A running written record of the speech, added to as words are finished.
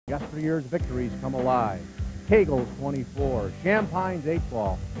Yesteryear's victories come alive. Kegel's 24, Champagne's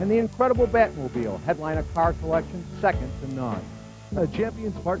 8-ball, and the incredible Batmobile headline a car collection second to none. The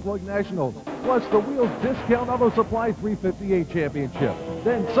Champion Sparkplug Nationals, plus the Wheels Discount Auto Supply 358 Championship.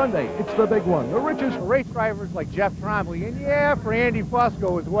 Then Sunday, it's the big one, the richest. For race drivers like Jeff Trombley, and yeah, for Andy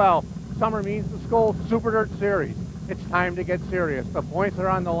Fusco as well, summer means the Skoal Super Dirt Series. It's time to get serious. The points are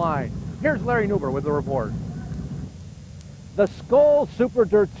on the line. Here's Larry Newber with the report. The Skoal Super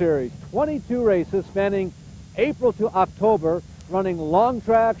Dirt Series, 22 races spanning April to October, running long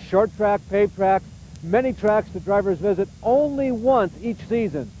track, short track, paved track, many tracks the drivers visit only once each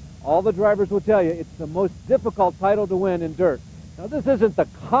season. All the drivers will tell you it's the most difficult title to win in dirt. Now, this isn't the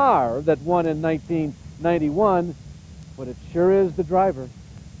car that won in 1991, but it sure is the driver.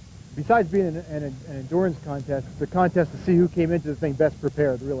 Besides being an endurance contest, it's a contest to see who came into the thing best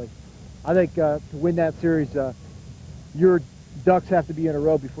prepared, really. I think to win that series, your ducks have to be in a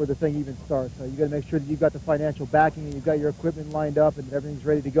row before the thing even starts. So you got to make sure that you've got the financial backing and you've got your equipment lined up and everything's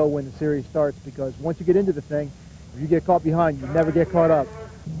ready to go when the series starts, because once you get into the thing, if you get caught behind, you never get caught up.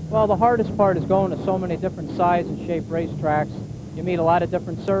 Well, the hardest part is going to so many different size and shape racetracks. You meet a lot of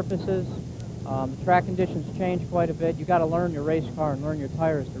different surfaces. The track conditions change quite a bit. You got to learn your race car and learn your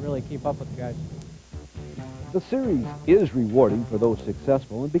tires to really keep up with the guys. The series is rewarding for those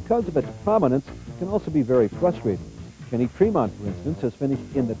successful, and because of its prominence, it can also be very frustrating. Kenny Tremont, for instance, has finished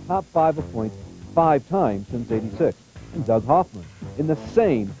in the top 5 of points 5 times since '86. And Doug Hoffman, in the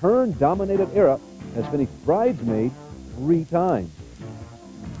same Hearn-dominated era, has finished bridesmaid 3 times.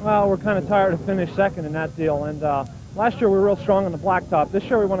 Well, we're kind of tired of finishing second in that deal, and last year we were real strong on the blacktop. This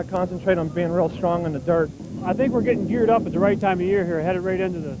year we want to concentrate on being real strong in the dirt. I think we're getting geared up at the right time of year here, headed right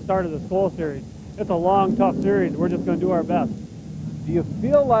into the start of the Skoal Series. It's a long, tough series. We're just going to do our best. Do you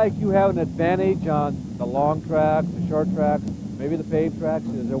feel like you have an advantage on the long tracks, the short tracks, maybe the paved tracks?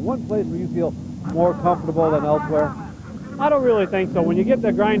 Is there one place where you feel more comfortable than elsewhere? I don't really think so. When you get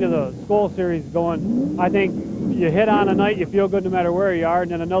the grind of the Skoal Series going, I think you hit on a night, you feel good no matter where you are,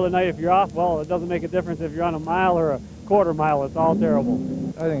 and then another night if you're off, well, it doesn't make a difference if you're on a mile or a quarter mile. It's all terrible.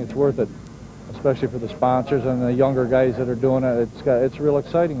 I think it's worth it, especially for the sponsors and the younger guys that are doing it. It's real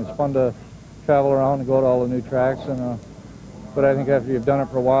exciting. It's fun to travel around and go to all the new tracks, and but I think after you've done it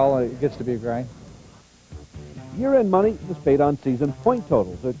for a while, it gets to be a grind. Year-end money is paid on season point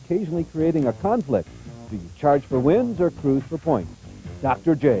totals, occasionally creating a conflict. Do you charge for wins or cruise for points?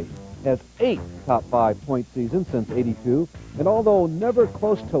 Dr. J has 8 top 5 point seasons since '82, and although never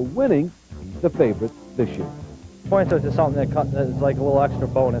close to winning, he's the favorite this year. Points are just something that is like a little extra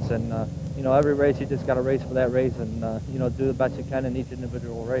bonus, and you know, every race you just got to race for that race, and you know, do the best you can in each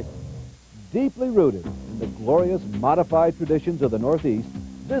individual race. Deeply rooted in the glorious modified traditions of the Northeast,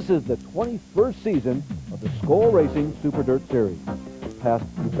 this is the 21st season of the Skoal Racing Super Dirt Series. Past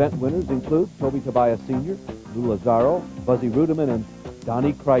event winners include Toby Tobias Sr., Lou Lazaro, Buzzy Rudeman, and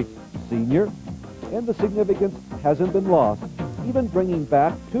Donnie Kreitz Sr., and the significance hasn't been lost, even bringing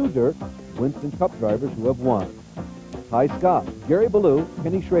back 2 dirt Winston Cup drivers who have won. Ty Scott, Gary Ballou,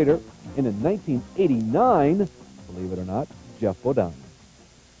 Kenny Schrader, and in 1989, believe it or not, Jeff Bodine.